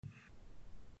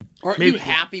Aren't Maybe. you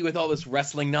happy with all this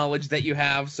wrestling knowledge that you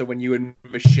have? So when you and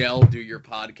Michelle do your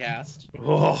podcast,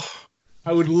 Oh,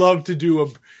 I would love to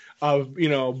do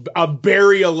a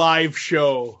Bury Alive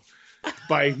show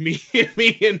by me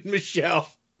and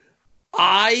Michelle.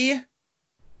 I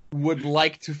would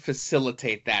like to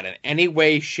facilitate that in any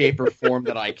way, shape, or form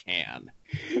that I can.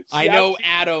 I know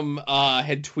Adam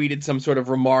had tweeted some sort of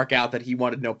remark out that he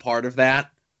wanted no part of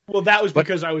that. Well, that was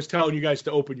because I was telling you guys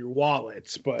to open your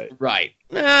wallets, but right,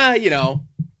 because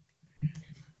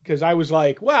I was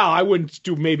like, well, I wouldn't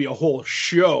do maybe a whole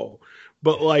show,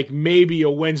 but like maybe a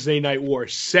Wednesday Night War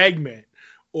segment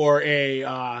or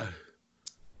a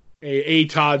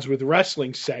Todd's with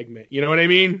Wrestling segment. You know what I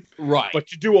mean? Right. But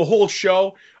to do a whole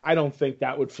show, I don't think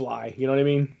that would fly. You know what I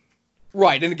mean?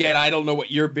 Right, and again, I don't know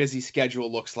what your busy schedule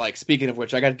looks like. Speaking of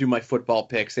which, I got to do my football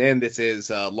picks, and this is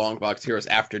Longbox Heroes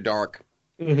After Dark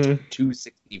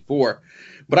 264.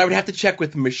 But I would have to check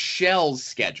with Michelle's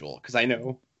schedule, because I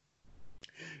know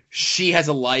she has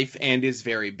a life and is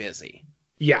very busy.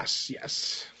 Yes.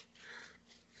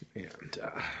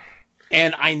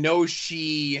 And I know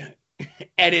she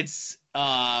edits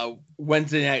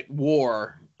Wednesday Night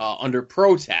War under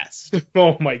protest.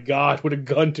 Oh my God, what a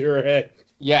gun to her head.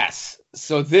 Yes.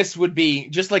 So this would be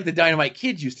just like the Dynamite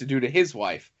Kid used to do to his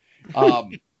wife.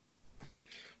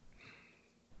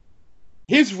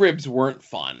 His ribs weren't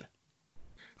fun.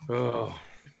 Oh.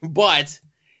 But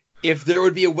if there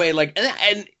would be a way, like,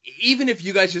 and even if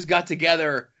you guys just got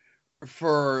together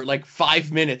for like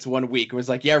 5 minutes one week and was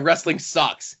like, yeah, wrestling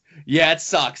sucks. Yeah, it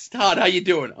sucks. Todd, how you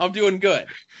doing? I'm doing good.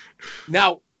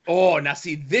 Now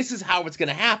see, this is how it's going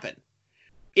to happen.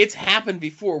 It's happened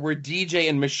before where DJ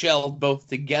and Michelle both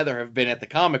together have been at the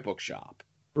comic book shop.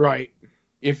 Right.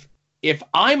 If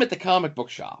I'm at the comic book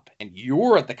shop and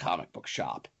you're at the comic book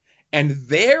shop and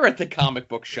they're at the comic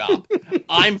book shop,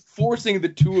 I'm forcing the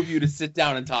two of you to sit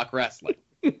down and talk wrestling.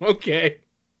 Okay.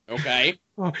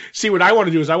 See, what I want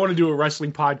to do is I want to do a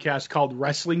wrestling podcast called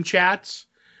Wrestling Chats.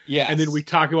 Yeah. And then we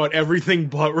talk about everything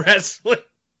but wrestling.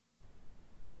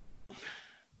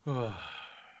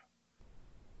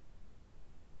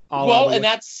 And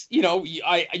that's,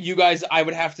 you guys, I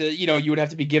would have to, you would have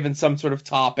to be given some sort of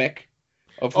topic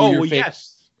of who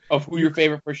your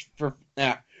favorite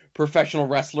professional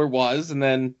wrestler was, and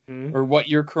then, or what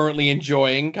you're currently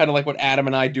enjoying, kind of like what Adam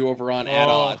and I do over on At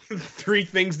Odds. 3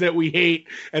 things that we hate,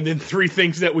 and then 3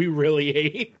 things that we really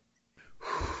hate.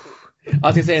 I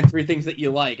was going to say, and 3 things that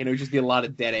you like, and it would just be a lot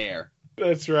of dead air.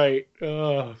 That's right.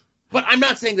 But I'm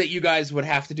not saying that you guys would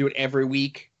have to do it every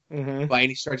week. By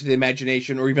any stretch of the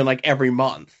imagination, or even like every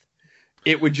month.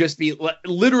 It would just be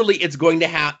literally, it's going to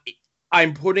happen.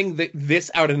 I'm putting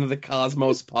this out into the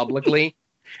cosmos publicly.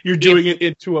 You're doing it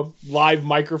into a live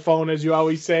microphone, as you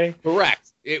always say?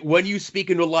 Correct. When you speak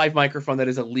into a live microphone, that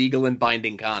is a legal and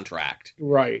binding contract.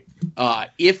 Right.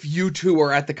 If you two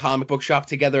are at the comic book shop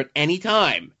together at any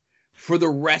time for the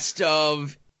rest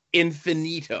of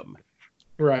infinitum,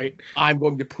 right, I'm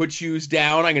going to put yous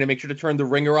down. I'm going to make sure to turn the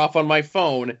ringer off on my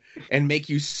phone and make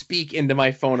you speak into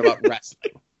my phone about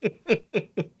wrestling.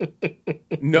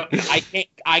 No,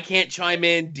 I can't chime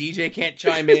in. DJ can't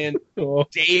chime in.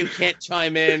 Dave can't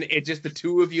chime in. It's just the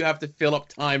two of you have to fill up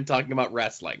time talking about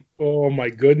wrestling. Oh my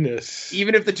goodness.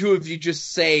 Even if the two of you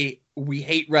just say, we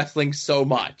hate wrestling so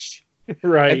much.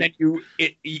 Right. And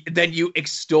then you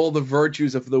extol the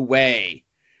virtues of the way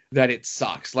that it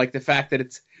sucks. Like the fact that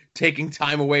it's taking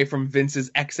time away from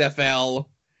Vince's XFL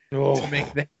to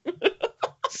make that.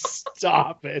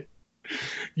 Stop it.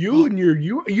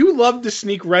 You love to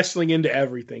sneak wrestling into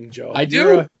everything, Joe. I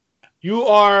do. You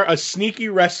are a sneaky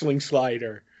wrestling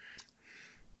slider.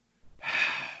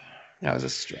 That was a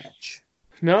stretch.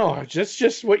 No,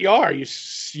 just what you are. You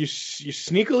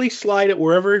sneakily slide it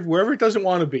wherever it doesn't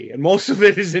want to be, and most of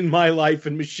it is in my life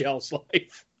and Michelle's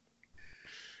life.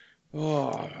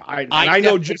 I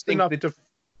know just enough to.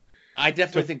 I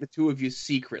definitely think the two of you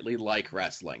secretly like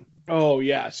wrestling. Oh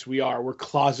yes, we are. We're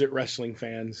closet wrestling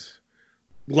fans.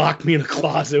 Lock me in a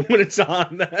closet when it's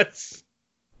on. That's.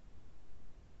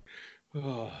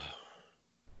 But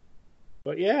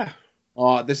yeah.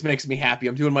 Oh, this makes me happy.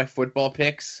 I'm doing my football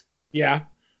picks. Yeah.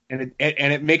 And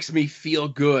it makes me feel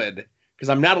good because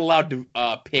I'm not allowed to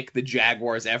pick the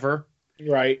Jaguars ever.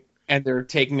 Right. And they're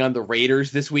taking on the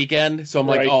Raiders this weekend, so I'm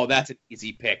like, oh, that's an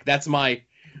easy pick. That's my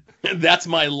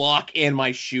lock and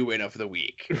my shoe in of the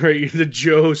week. Right, the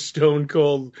Joe Stone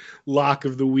Cold lock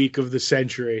of the week of the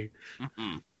century.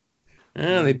 Mm-hmm.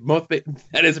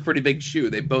 That is a pretty big shoe.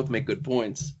 They both make good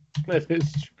points. That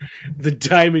is the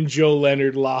Diamond Joe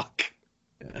Leonard lock.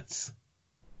 Yes.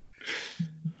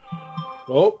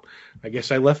 Oh, I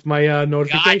guess I left my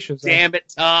notifications. God damn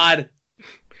it, Todd.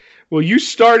 Well, you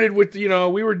started with,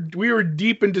 we were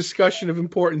deep in discussion of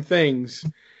important things,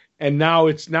 and now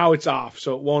it's off,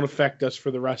 so it won't affect us for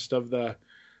the rest of the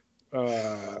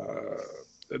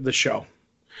show.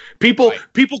 People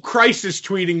crisis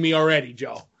tweeting me already,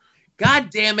 Joe. God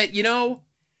damn it! It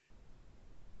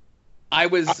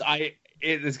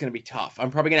is going to be tough.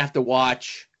 I'm probably going to have to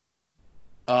watch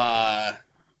the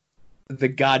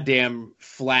goddamn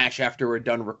Flash after we're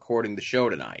done recording the show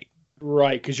tonight.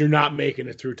 Right, because you're not making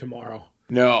it through tomorrow.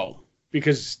 No.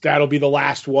 Because that'll be the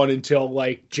last one until,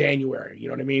 like, January. You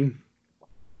know what I mean?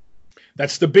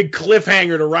 That's the big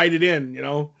cliffhanger to write it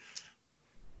in,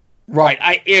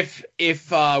 Right. If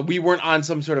we weren't on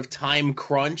some sort of time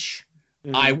crunch,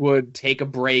 I would take a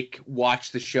break,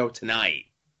 watch the show tonight.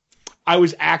 I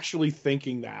was actually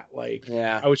thinking that. Like,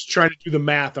 I was trying to do the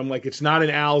math. I'm like, it's not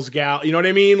an Al's Gal. You know what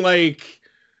I mean? Like,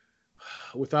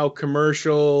 without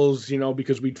commercials,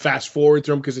 because we'd fast forward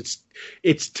through them because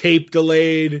it's tape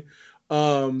delayed,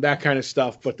 that kind of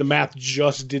stuff. But the math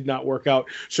just did not work out.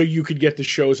 So you could get the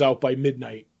shows out by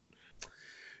midnight.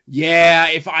 Yeah,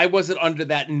 if I wasn't under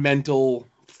that mental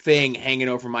thing hanging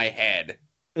over my head,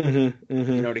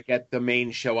 to get the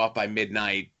main show up by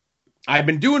midnight. I've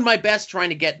been doing my best trying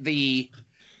to get the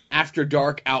After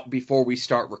Dark out before we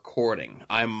start recording.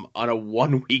 I'm on a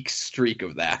 1 week streak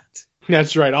of that.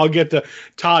 That's right. I'll get to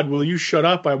Todd. Will you shut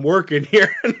up? I'm working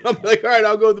here. And I'm like, all right,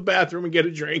 I'll go to the bathroom and get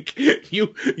a drink. You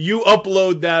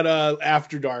upload that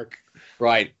After Dark.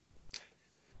 Right.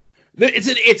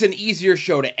 It's an easier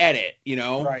show to edit,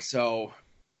 Right. So.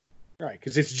 Right,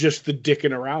 because it's just the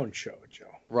dicking around show, Joe.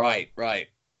 Right.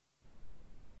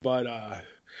 But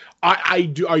I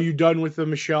do. Are you done with the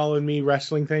Michelle and me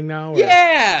wrestling thing now? Or?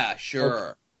 Yeah, sure.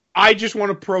 Okay. I just want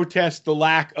to protest the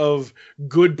lack of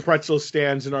good pretzel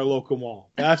stands in our local mall.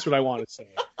 That's what I want to say.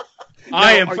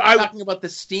 Are you talking about the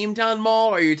Steamtown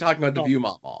Mall, or are you talking about the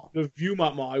Viewmont Mall? The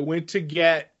Viewmont Mall. I went to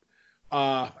get.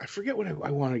 I forget what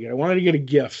I wanted to get. I wanted to get a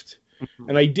gift,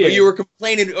 and I did. But you were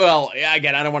complaining. Well, yeah,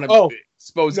 again, I don't want to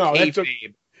expose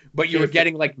kayfabe, but you were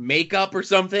getting like makeup or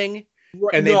something,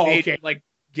 and they made like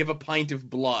give a pint of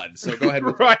blood. So go ahead.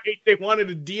 Right. They wanted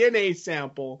a DNA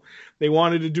sample. They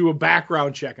wanted to do a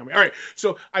background check on me. All right.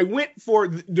 So I went for,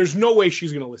 there's no way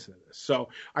she's going to listen to this. So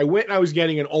I went and I was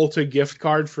getting an Ulta gift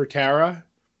card for Tara.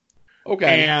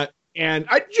 Okay. And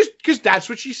I just, because that's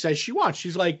what she says she wants.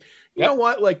 She's like, you know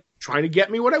what? Like, trying to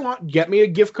get me what I want. Get me a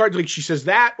gift card. Like, she says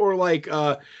that, or like,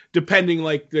 depending,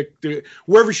 like, the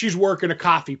wherever she's working, a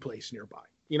coffee place nearby.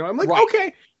 I'm like,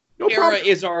 okay. No Tara problem.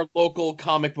 is our local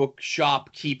comic book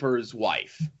shopkeeper's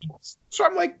wife. So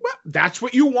I'm like, well, that's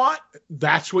what you want.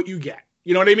 That's what you get.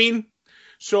 You know what I mean?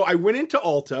 So I went into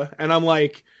Ulta and I'm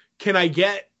like, can I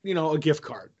get, a gift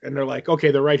card? And they're like,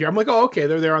 okay, they're right here. I'm like, oh, okay,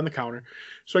 they're there on the counter.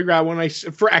 So I grab one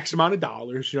for X amount of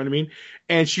dollars. You know what I mean?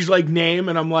 And she's like, name.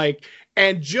 And I'm like,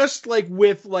 and just like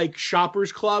with like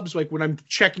shoppers clubs, like when I'm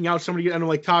checking out somebody and I'm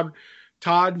like, Todd,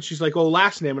 and she's like, oh,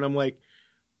 last name. And I'm like,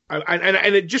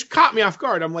 and it just caught me off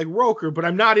guard. I'm like, Roker, but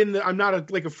I'm not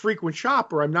a frequent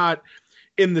shopper. I'm not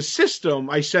in the system.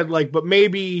 I said like, but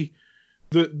maybe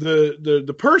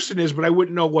the person is, but I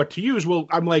wouldn't know what to use. Well,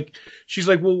 I'm like, she's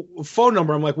like, well, phone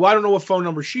number. I'm like, well, I don't know what phone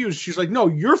number she used. She's like, no,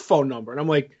 your phone number. And I'm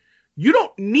like, you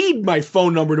don't need my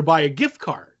phone number to buy a gift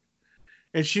card.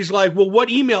 And she's like, well, what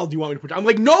email do you want me to put? I'm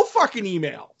like, no fucking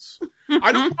emails.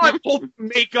 I don't want both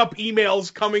makeup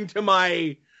emails coming to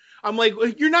my. I'm like,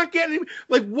 you're not getting,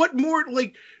 like, what more,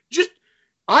 like, just,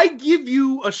 I give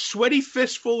you a sweaty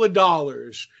fistful of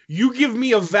dollars. You give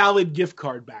me a valid gift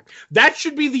card back. That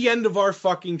should be the end of our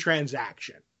fucking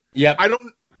transaction. Yep. I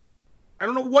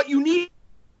don't know what you need.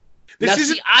 This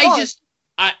isn't,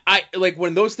 I like,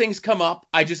 when those things come up,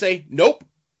 I just say, nope,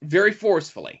 very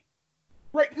forcefully.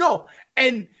 Right, no,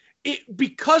 and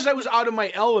because I was out of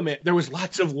my element, there was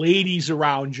lots of ladies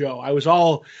around, Joe. I was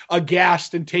all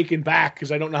aghast and taken back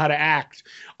because I don't know how to act.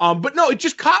 But no, it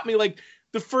just caught me like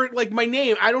my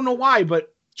name. I don't know why,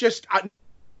 but just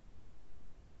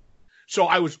so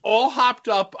I was all hopped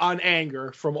up on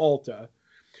anger from Ulta.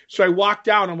 So I walked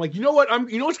down. I'm like, you know what?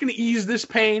 What's going to ease this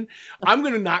pain? I'm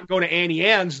going to not go to Annie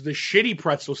Ann's, the shitty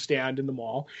pretzel stand in the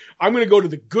mall. I'm going to go to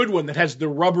the good one that has the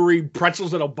rubbery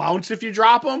pretzels that'll bounce if you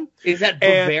drop them. Is that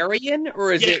Bavarian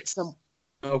or is it some?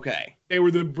 Okay. They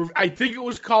were I think it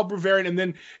was called Bavarian, and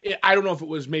then I don't know if it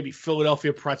was maybe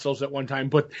Philadelphia pretzels at one time,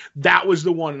 but that was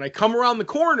the one. And I come around the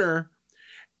corner.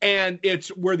 And it's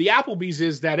where the Applebee's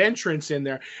is, that entrance in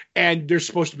there. And there's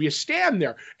supposed to be a stand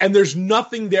there. And there's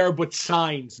nothing there but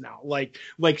signs now. Like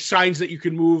signs that you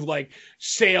can move, like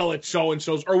sale at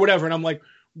so-and-so's or whatever. And I'm like,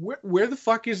 where the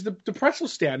fuck is the pretzel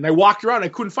stand? And I walked around, I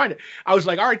couldn't find it. I was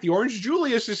like, all right, the Orange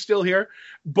Julius is still here,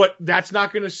 but that's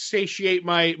not going to satiate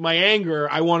my anger.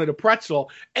 I wanted a pretzel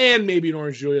and maybe an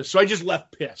Orange Julius. So I just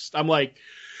left pissed. I'm like,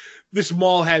 this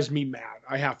mall has me mad.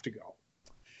 I have to go.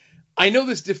 I know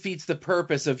this defeats the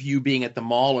purpose of you being at the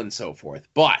mall and so forth,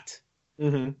 but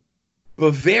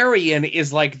Bavarian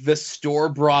is like the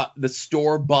store-bought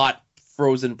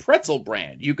frozen pretzel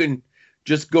brand. You can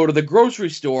just go to the grocery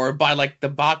store, buy like the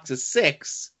box of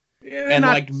 6, and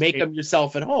like make them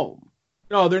yourself at home.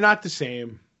 No, they're not the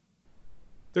same.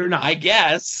 They're not. I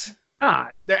guess.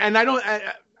 Not. And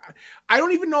I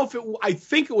don't even know if I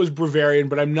think it was Bavarian,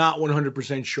 but I'm not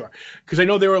 100% sure. Because I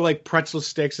know they were like pretzel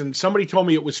sticks, and somebody told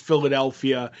me it was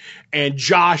Philadelphia, and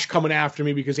Josh coming after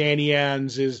me because Annie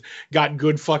Ann's is got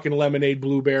good fucking lemonade,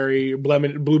 blueberry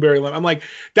lemon. I'm like,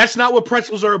 that's not what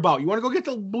pretzels are about. You want to go get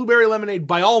the blueberry lemonade?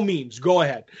 By all means, go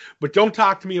ahead. But don't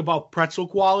talk to me about pretzel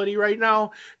quality right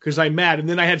now, because I'm mad. And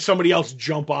then I had somebody else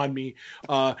jump on me.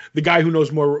 The guy who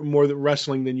knows more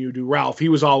wrestling than you do, Ralph, he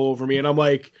was all over me, and I'm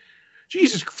like,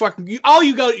 Jesus fucking! All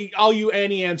you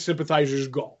Annie Ann sympathizers,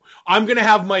 go. I'm gonna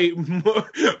have my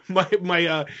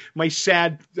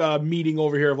sad meeting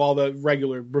over here of all the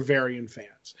regular Bavarian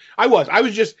fans. I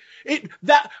was just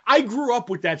that I grew up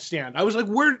with that stand. I was like,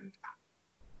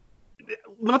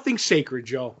 nothing's sacred,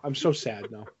 Joe. I'm so sad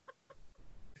now.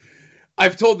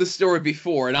 I've told this story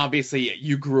before, and obviously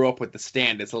you grew up with the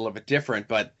stand. It's a little bit different,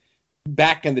 but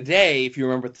back in the day, if you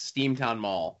remember at the Steamtown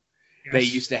Mall. Yes. They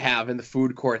used to have in the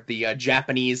food court the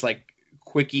Japanese like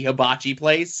quickie hibachi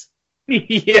place.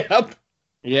 Yep.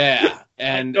 Yeah,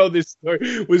 and I know this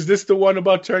story. Was this the one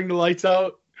about turning the lights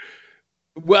out?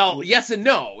 Well, yes and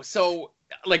no. So,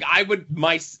 like, I would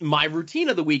my routine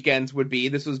of the weekends would be,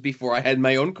 this was before I had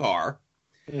my own car.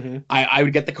 Mm-hmm. I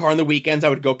would get the car on the weekends. I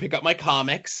would go pick up my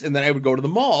comics, and then I would go to the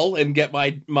mall and get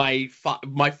my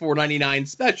 $4.99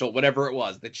 special, whatever it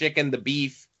was, the chicken, the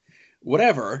beef,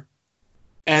 whatever.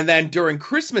 And then during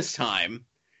Christmas time,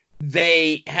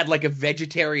 they had like a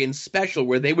vegetarian special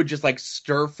where they would just like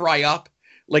stir fry up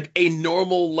like a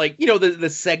normal, like, you know, the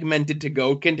segmented to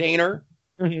go container.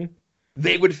 Mm-hmm.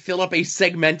 They would fill up a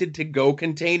segmented to go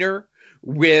container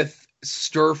with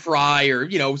stir fry or,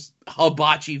 you know,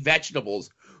 hibachi vegetables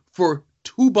for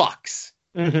 $2.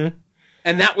 Mm-hmm.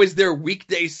 And that was their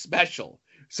weekday special.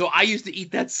 So I used to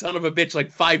eat that son of a bitch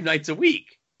like 5 nights a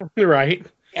week. Right.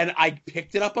 And I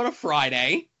picked it up on a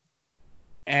Friday,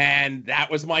 and that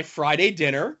was my Friday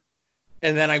dinner.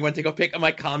 And then I went to go pick up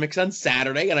my comics on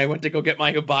Saturday, and I went to go get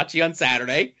my hibachi on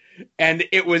Saturday, and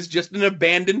it was just an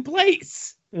abandoned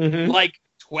place. Mm-hmm. Like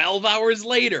 12 hours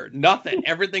later, nothing.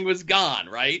 Everything was gone,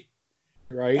 right?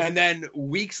 Right. And then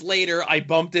weeks later, I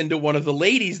bumped into one of the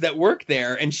ladies that worked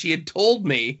there, and she had told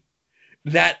me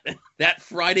that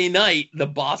Friday night, the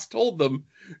boss told them,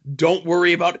 don't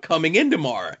worry about coming in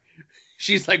tomorrow.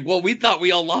 She's like, well, we thought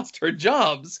we all lost our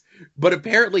jobs, but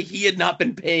apparently he had not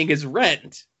been paying his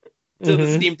rent to the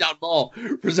Steamtown Mall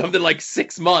for something like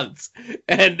 6 months.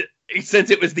 And since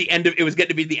it was it was getting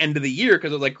to be the end of the year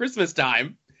because it was like Christmas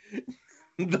time,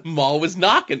 the mall was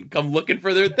knocking, come looking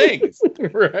for their things.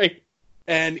 Right.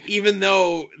 And even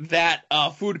though that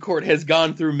food court has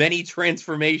gone through many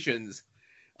transformations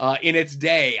in its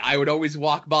day, I would always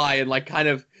walk by and like kind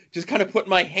of put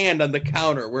my hand on the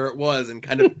counter where it was and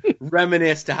kind of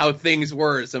reminisce to how things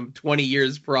were some 20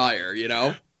 years prior, you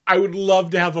know? I would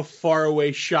love to have a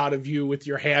faraway shot of you with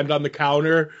your hand on the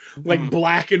counter, like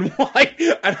black and white.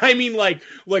 And I mean like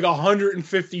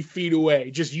 150 feet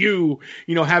away. Just you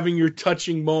know, having your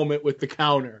touching moment with the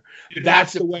counter.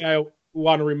 That's the way I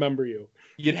want to remember you.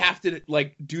 You'd have to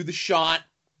like do the shot.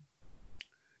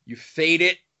 You fade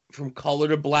it from color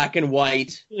to black and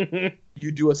white.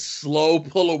 You do a slow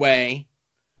pull away,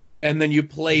 and then you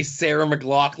play Sarah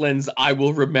McLachlan's I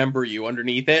Will Remember You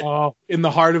underneath it. Oh, In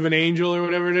the Heart of an Angel or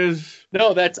whatever it is.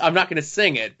 No, I'm not going to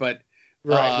sing it, but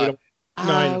right.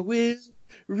 I will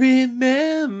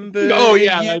remember Oh,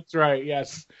 yeah, you. that's right,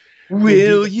 yes.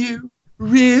 Will you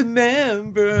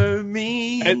remember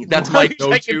me? And that's my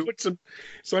go-to.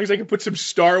 As long as I can put some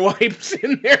Star Wipes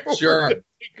in there. Sure.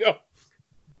 Go.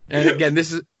 And again,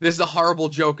 this is a horrible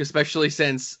joke, especially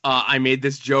since I made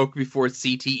this joke before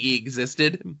CTE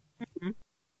existed.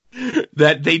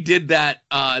 That they did that,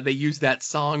 they used that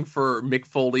song for Mick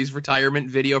Foley's retirement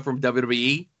video from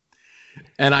WWE.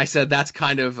 And I said that's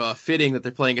kind of fitting that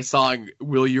they're playing a song,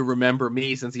 Will You Remember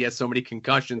Me, since he has so many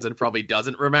concussions and probably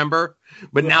doesn't remember.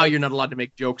 But now you're not allowed to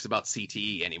make jokes about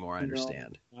CTE anymore, I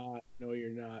understand. No,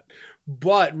 you're not.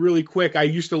 But really quick, I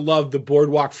used to love the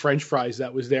Boardwalk French fries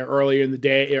that was there early in the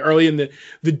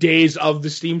days of the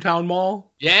Steamtown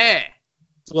Mall. Yeah.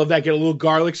 Love that. Get a little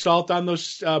garlic salt on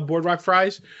those boardwalk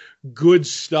fries. Good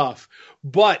stuff.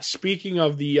 But speaking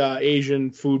of the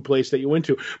Asian food place that you went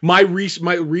to, my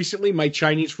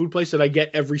Chinese food place that I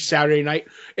get every Saturday night,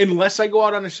 unless I go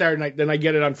out on a Saturday night, then I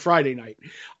get it on Friday night,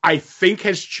 I think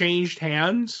has changed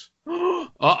hands.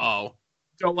 Uh-oh.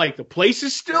 So, like, the place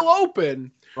is still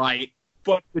open. Right.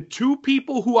 But the two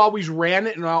people who always ran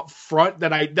it and out front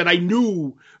that I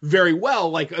knew very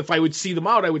well, like if I would see them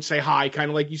out, I would say hi, kind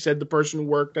of like you said, the person who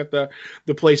worked at the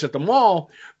place at the mall,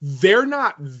 they're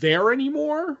not there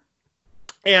anymore.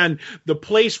 And the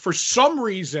place, for some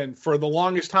reason, for the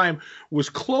longest time,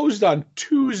 was closed on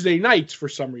Tuesday nights for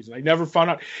some reason. I never found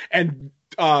out. And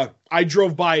I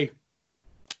drove by,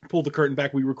 pulled the curtain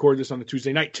back. We recorded this on a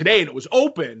Tuesday night today, and it was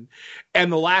open.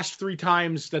 And the last 3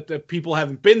 times that the people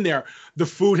haven't been there, the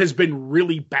food has been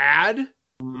really bad.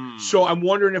 So I'm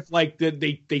wondering if like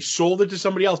they sold it to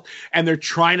somebody else, and they're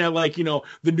trying to, like, you know,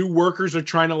 the new workers are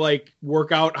trying to like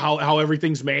work out how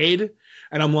everything's made.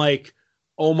 And I'm like,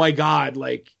 oh my God,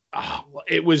 like,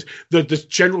 it was the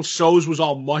General Tso's was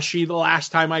all mushy the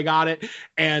last time I got it.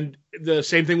 And the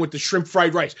same thing with the shrimp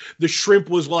fried rice. The shrimp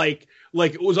was like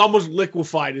it was almost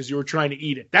liquefied as you were trying to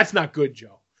eat it. That's not good,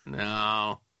 Joe.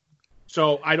 No.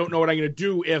 So I don't know what I'm going to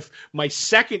do if my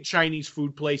second Chinese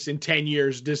food place in 10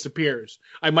 years disappears.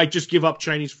 I might just give up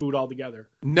Chinese food altogether.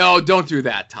 No, don't do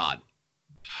that, Todd.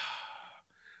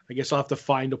 I guess I'll have to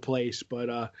find a place, but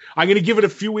I'm going to give it a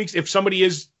few weeks. If somebody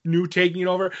is new taking it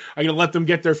over, I'm going to let them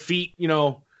get their feet, you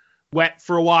know, wet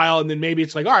for a while, and then maybe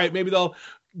it's like, all right, maybe they'll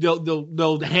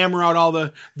hammer out all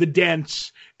the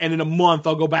dents, and in a month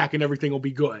I'll go back and everything will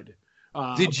be good.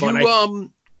 Did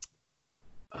you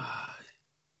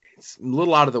it's a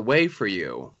little out of the way for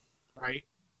you, right?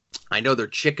 I know their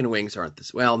chicken wings aren't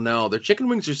this well. No, their chicken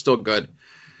wings are still good.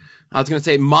 I was going to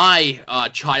say my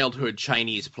childhood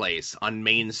Chinese place on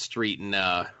Main Street in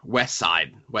West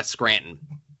Side, West Scranton,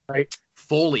 right?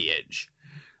 Foliage.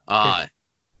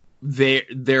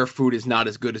 Their food is not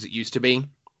as good as it used to be.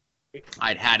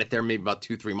 I'd had it there maybe about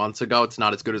 2-3 months ago. It's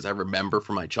not as good as I remember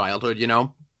from my childhood, you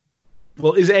know?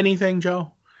 Well, is anything,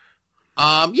 Joe?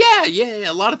 Yeah.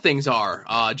 A lot of things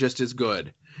are just as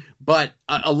good. But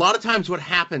a lot of times what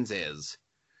happens is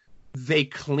they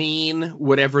clean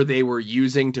whatever they were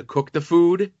using to cook the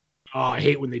food. Oh, I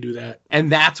hate when they do that. And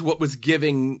that's what was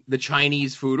giving the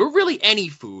Chinese food, or really any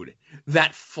food,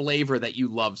 that flavor that you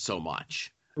love so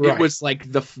much. Right. It was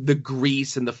like the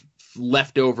grease and the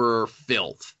leftover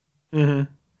filth.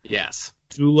 Mm-hmm. Yes.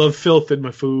 I do love filth in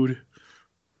my food.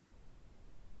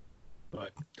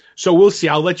 But so we'll see.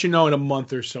 I'll let you know in a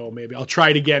month or so, maybe. I'll try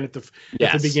it again at the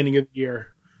beginning of the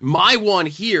year. My one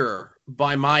here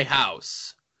by my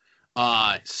house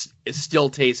it still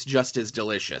tastes just as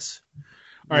delicious.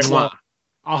 All right, well,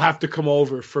 I'll have to come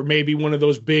over for maybe one of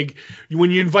those big, when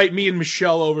you invite me and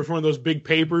Michelle over for one of those big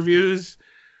pay-per-views,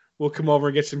 we'll come over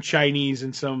and get some Chinese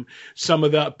and some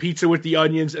of the pizza with the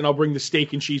onions, and I'll bring the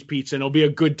steak and cheese pizza, and it'll be a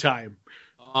good time.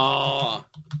 That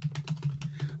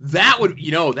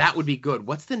would be good.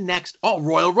 What's the next? Oh,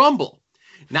 Royal Rumble.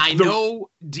 Now, I know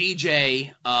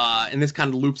DJ, and this kind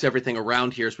of loops everything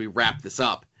around here as we wrap this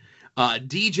up.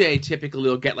 DJ typically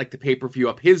will get like the pay-per-view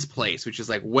up his place, which is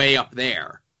like way up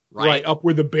there, right? Right, up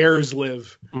where the Bears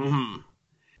live. Mm-hmm.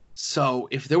 So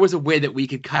if there was a way that we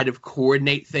could kind of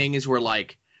coordinate things where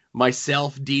like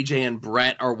myself, DJ, and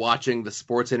Brett are watching the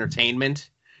sports entertainment,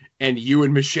 and you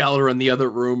and Michelle are in the other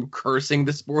room cursing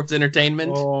the sports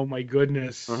entertainment. Oh my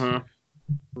goodness. Uh-huh.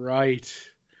 Right.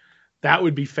 That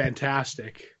would be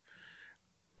fantastic.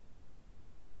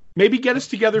 Maybe get us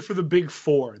together for the Big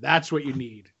Four. That's what you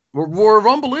need. Royal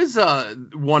Rumble is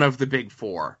one of the Big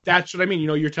Four. That's what I mean. You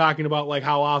know, you're talking about like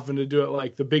how often to do it,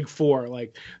 like the Big Four.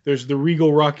 Like there's the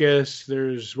Regal Ruckus,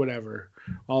 there's whatever,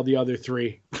 all the other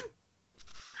 3.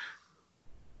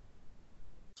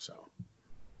 So,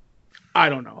 I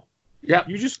don't know. Yeah,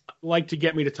 you just like to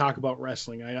get me to talk about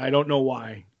wrestling. I don't know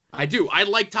why. I do. I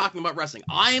like talking about wrestling.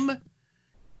 I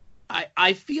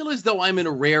feel as though I'm in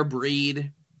a rare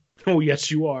breed. Oh yes,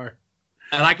 you are.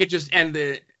 And I could just end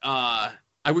the.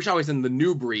 I wish I was in the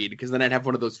new breed, because then I'd have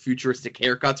one of those futuristic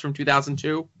haircuts from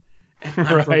 2002.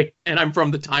 And I'm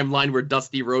from the timeline where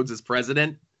Dusty Rhodes is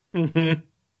president. Mm-hmm.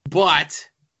 But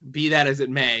be that as it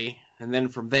may, and then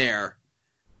from there,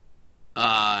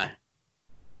 where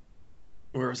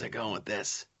was I going with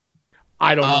this?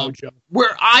 I don't know, Joe.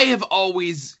 Where I have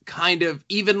always kind of,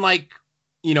 even like,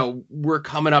 you know, we're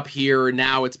coming up here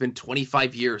now. It's been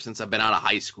 25 years since I've been out of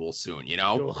high school soon, you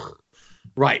know? Ugh.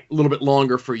 Right. A little bit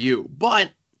longer for you.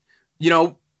 But, you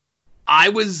know, I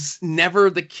was never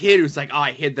the kid who's like, oh,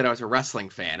 I hid that I was a wrestling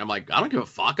fan. I'm like, I don't give a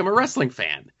fuck. I'm a wrestling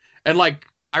fan. And like,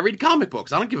 I read comic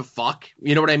books. I don't give a fuck.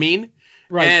 You know what I mean?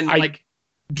 Right. And like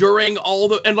during all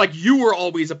the, and like you were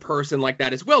always a person like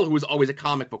that as well, who was always a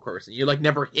comic book person. You like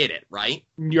never hid it, right?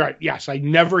 You're right. Yes, I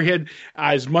never hid.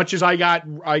 As much as I got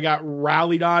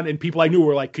rallied on, and people I knew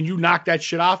were like, "Can you knock that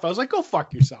shit off?" I was like, "Go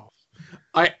fuck yourself."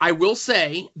 I will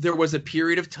say there was a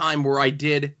period of time where I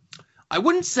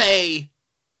wouldn't say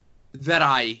that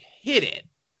I hid it,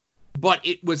 but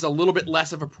it was a little bit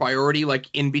less of a priority, like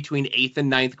in between 8th and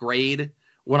 9th grade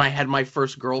when I had my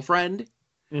first girlfriend.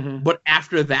 Mm-hmm. But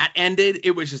after that ended,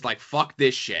 it was just like, fuck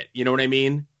this shit. You know what I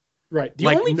mean? Right.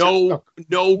 No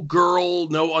girl,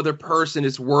 no other person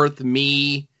is worth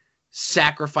me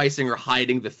sacrificing or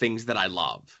hiding the things that I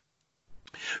love.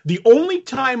 The only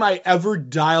time I ever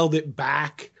dialed it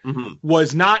back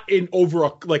was not in over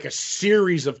a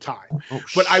series of time,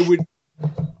 but I would.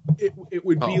 It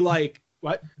would be like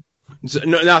what?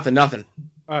 No, nothing.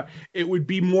 It would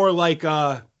be more like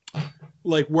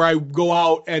where I go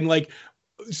out and like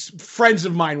friends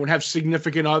of mine would have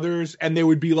significant others, and they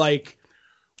would be like,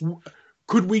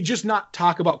 could we just not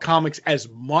talk about comics as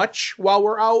much while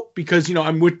we're out? Because, you know,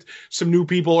 I'm with some new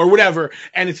people or whatever.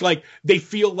 And it's like, they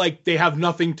feel like they have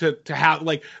nothing to have,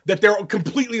 like that they're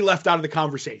completely left out of the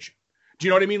conversation. Do you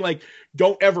know what I mean? Like,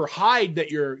 don't ever hide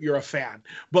that you're a fan,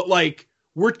 but like,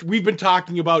 we've been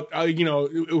talking about,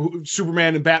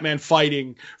 Superman and Batman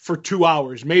fighting for 2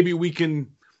 hours. Maybe we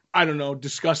can, I don't know,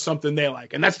 discuss something they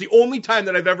like. And that's the only time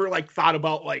that I've ever like thought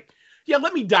about like, yeah,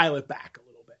 let me dial it back a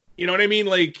little bit. You know what I mean?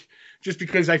 Like, just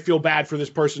because I feel bad for this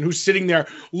person who's sitting there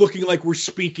looking like we're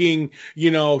speaking,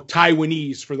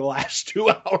 Taiwanese for the last 2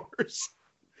 hours.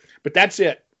 But that's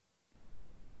it.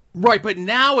 Right, but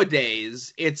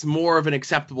nowadays it's more of an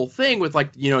acceptable thing with like,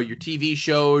 your TV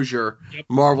shows, your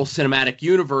Marvel Cinematic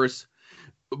Universe.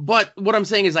 But what I'm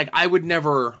saying is like, I would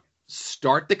never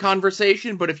start the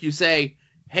conversation, but if you say,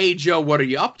 "Hey Joe, what are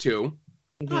you up to?"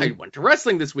 I went to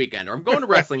wrestling this weekend, or I'm going to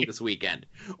wrestling this weekend,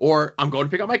 or I'm going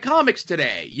to pick up my comics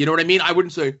today. You know what I mean? I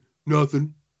wouldn't say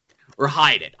nothing or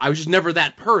hide it. I was just never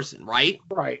that person, right?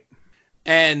 Right.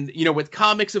 And, with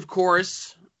comics, of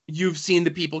course, you've seen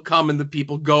the people come and the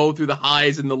people go through the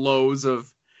highs and the lows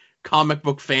of comic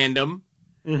book fandom.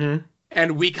 Mm-hmm.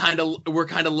 And we're kind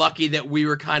of lucky that we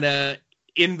were kind of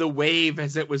in the wave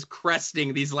as it was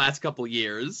cresting these last couple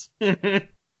years.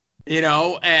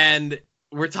 And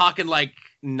we're talking like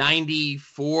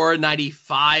 94,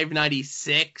 95,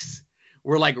 96,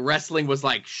 where like wrestling was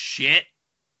like shit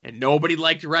and nobody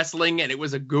liked wrestling and it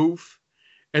was a goof.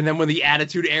 And then when the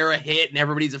Attitude Era hit and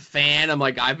everybody's a fan, I'm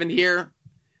like, I've been here.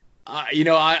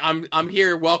 I'm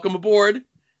here. Welcome aboard. And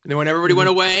then when everybody went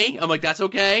away, I'm like, that's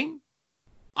okay.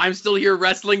 I'm still here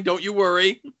wrestling. Don't you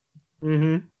worry.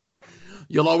 Mm-hmm.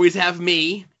 You'll always have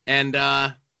me. And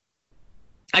that's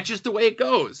just the way it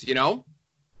goes,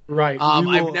 Right.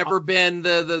 I've never been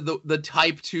the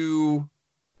type to.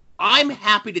 I'm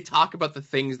happy to talk about the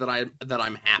things that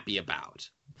I'm happy about.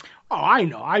 Oh, I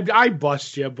know. I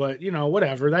bust you, but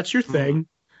whatever. That's your thing.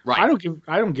 Right.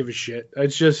 I don't give a shit.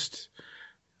 It's just,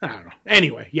 I don't know.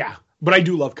 Anyway, yeah. But I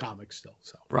do love comics still.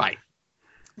 So. Right.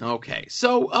 Okay.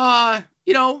 So,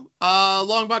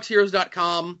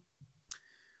 longboxheroes.com.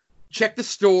 Check the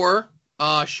store.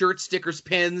 Shirts, stickers,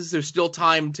 pins. There's still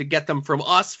time to get them from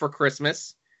us for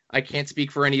Christmas. I can't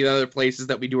speak for any of the other places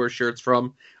that we do our shirts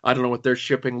from. I don't know what their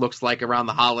shipping looks like around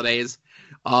the holidays.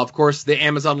 Of course, the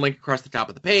Amazon link across the top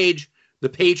of the page. The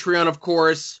Patreon, of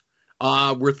course.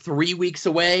 We're 3 weeks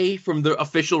away from the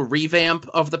official revamp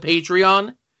of the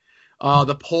Patreon.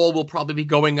 The poll will probably be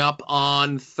going up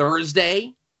on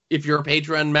Thursday. If you're a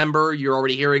Patreon member, you're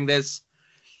already hearing this.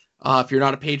 If you're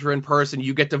not a Patreon person,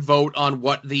 you get to vote on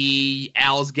what the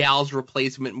Al's Gals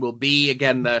replacement will be.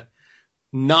 Again, the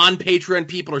non-Patreon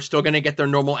people are still going to get their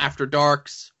normal After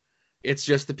Darks. It's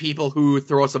just the people who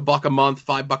throw us $1 a month,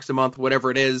 $5 a month,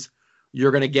 whatever it is.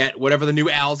 You're going to get whatever the new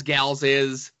Al's Gals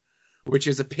is, which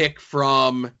is a pick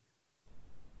from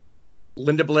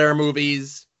Linda Blair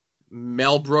movies,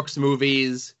 Mel Brooks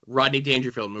movies, Rodney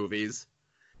Dangerfield movies,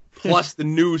 plus the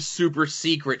new super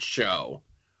secret show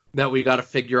that we got to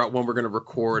figure out when we're going to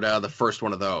record the first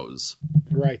one of those.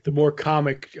 Right, the more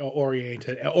comic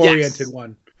oriented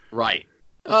one. Right.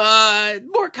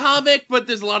 More comic, but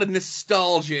there's a lot of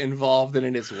nostalgia involved in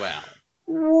it as well.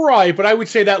 Right, but I would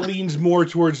say that leans more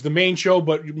towards the main show,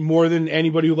 but more than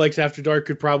anybody who likes After Dark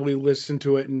could probably listen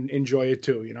to it and enjoy it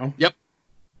too, Yep.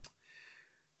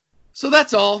 So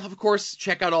that's all. Of course,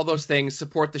 check out all those things.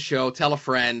 Support the show. Tell a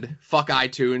friend. Fuck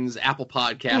iTunes, Apple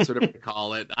Podcasts, whatever you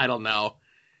call it. I don't know.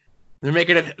 They're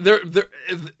making it.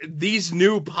 These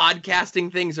new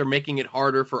podcasting things are making it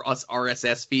harder for us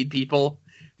RSS feed people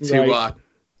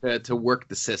to work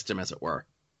the system, as it were.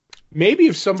 Maybe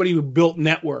if somebody who built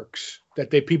networks that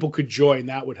people could join,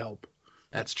 that would help.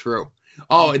 That's true.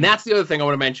 Oh, and that's the other thing I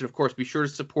want to mention. Of course, be sure to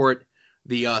support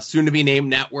the soon-to-be-named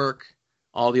network,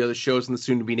 all the other shows in the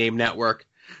soon-to-be-named network.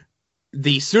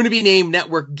 The soon-to-be-named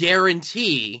network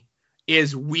guarantee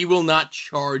is we will not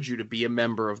charge you to be a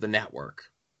member of the network.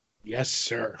 Yes,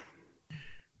 sir.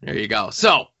 There you go.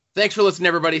 So, thanks for listening,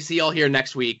 everybody. See y'all here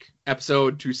next week.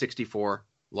 Episode 264,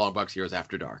 Longbox Heroes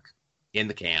After Dark. In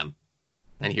the can.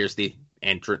 And here's the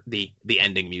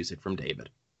ending music from David.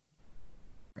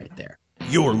 Right there.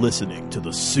 You're listening to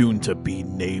the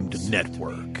soon-to-be-named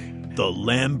network, the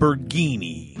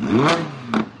Lamborghini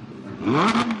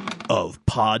of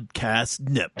podcast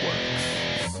networks.